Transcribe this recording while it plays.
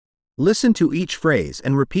Listen to each phrase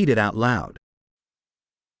and repeat it out loud.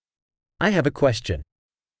 I have a question.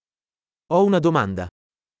 Ho una domanda.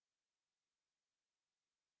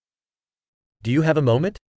 Do you have a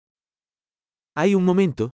moment? Hai un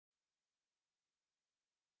momento?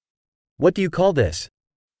 What do you call this?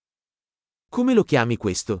 Come lo chiami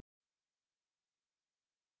questo?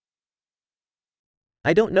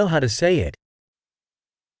 I don't know how to say it.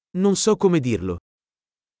 Non so come dirlo.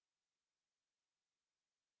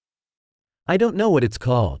 I don't know what it's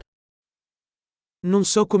called. Non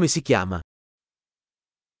so come si chiama.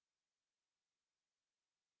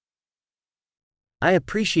 I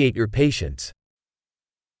appreciate your patience.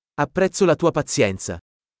 Apprezzo la tua pazienza.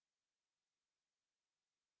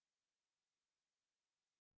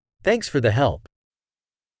 Thanks for the help.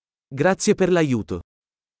 Grazie per l'aiuto.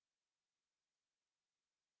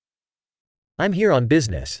 I'm here on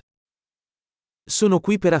business. Sono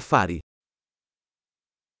qui per affari.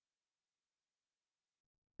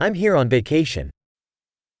 I'm here on vacation.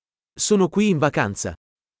 Sono qui in vacanza.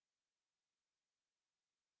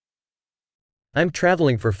 I'm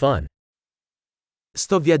traveling for fun.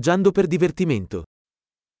 Sto viaggiando per divertimento.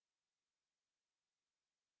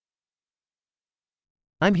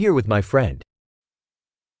 I'm here with my friend.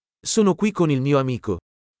 Sono qui con il mio amico.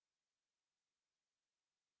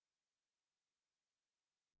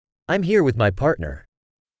 I'm here with my partner.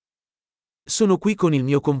 Sono qui con il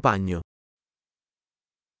mio compagno.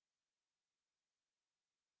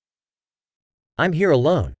 I'm here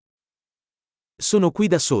alone. Sono qui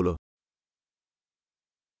da solo.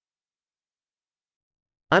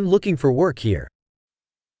 I'm looking for work here.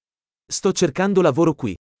 Sto cercando lavoro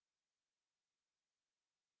qui.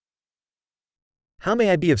 How may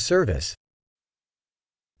I be of service?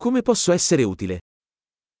 Come posso essere utile?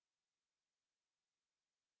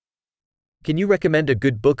 Can you recommend a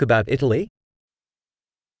good book about Italy?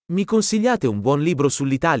 Mi consigliate un buon libro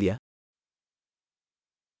sull'Italia?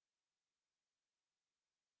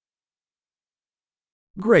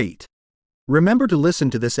 Great! Remember to listen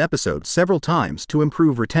to this episode several times to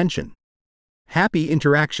improve retention. Happy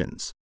interactions!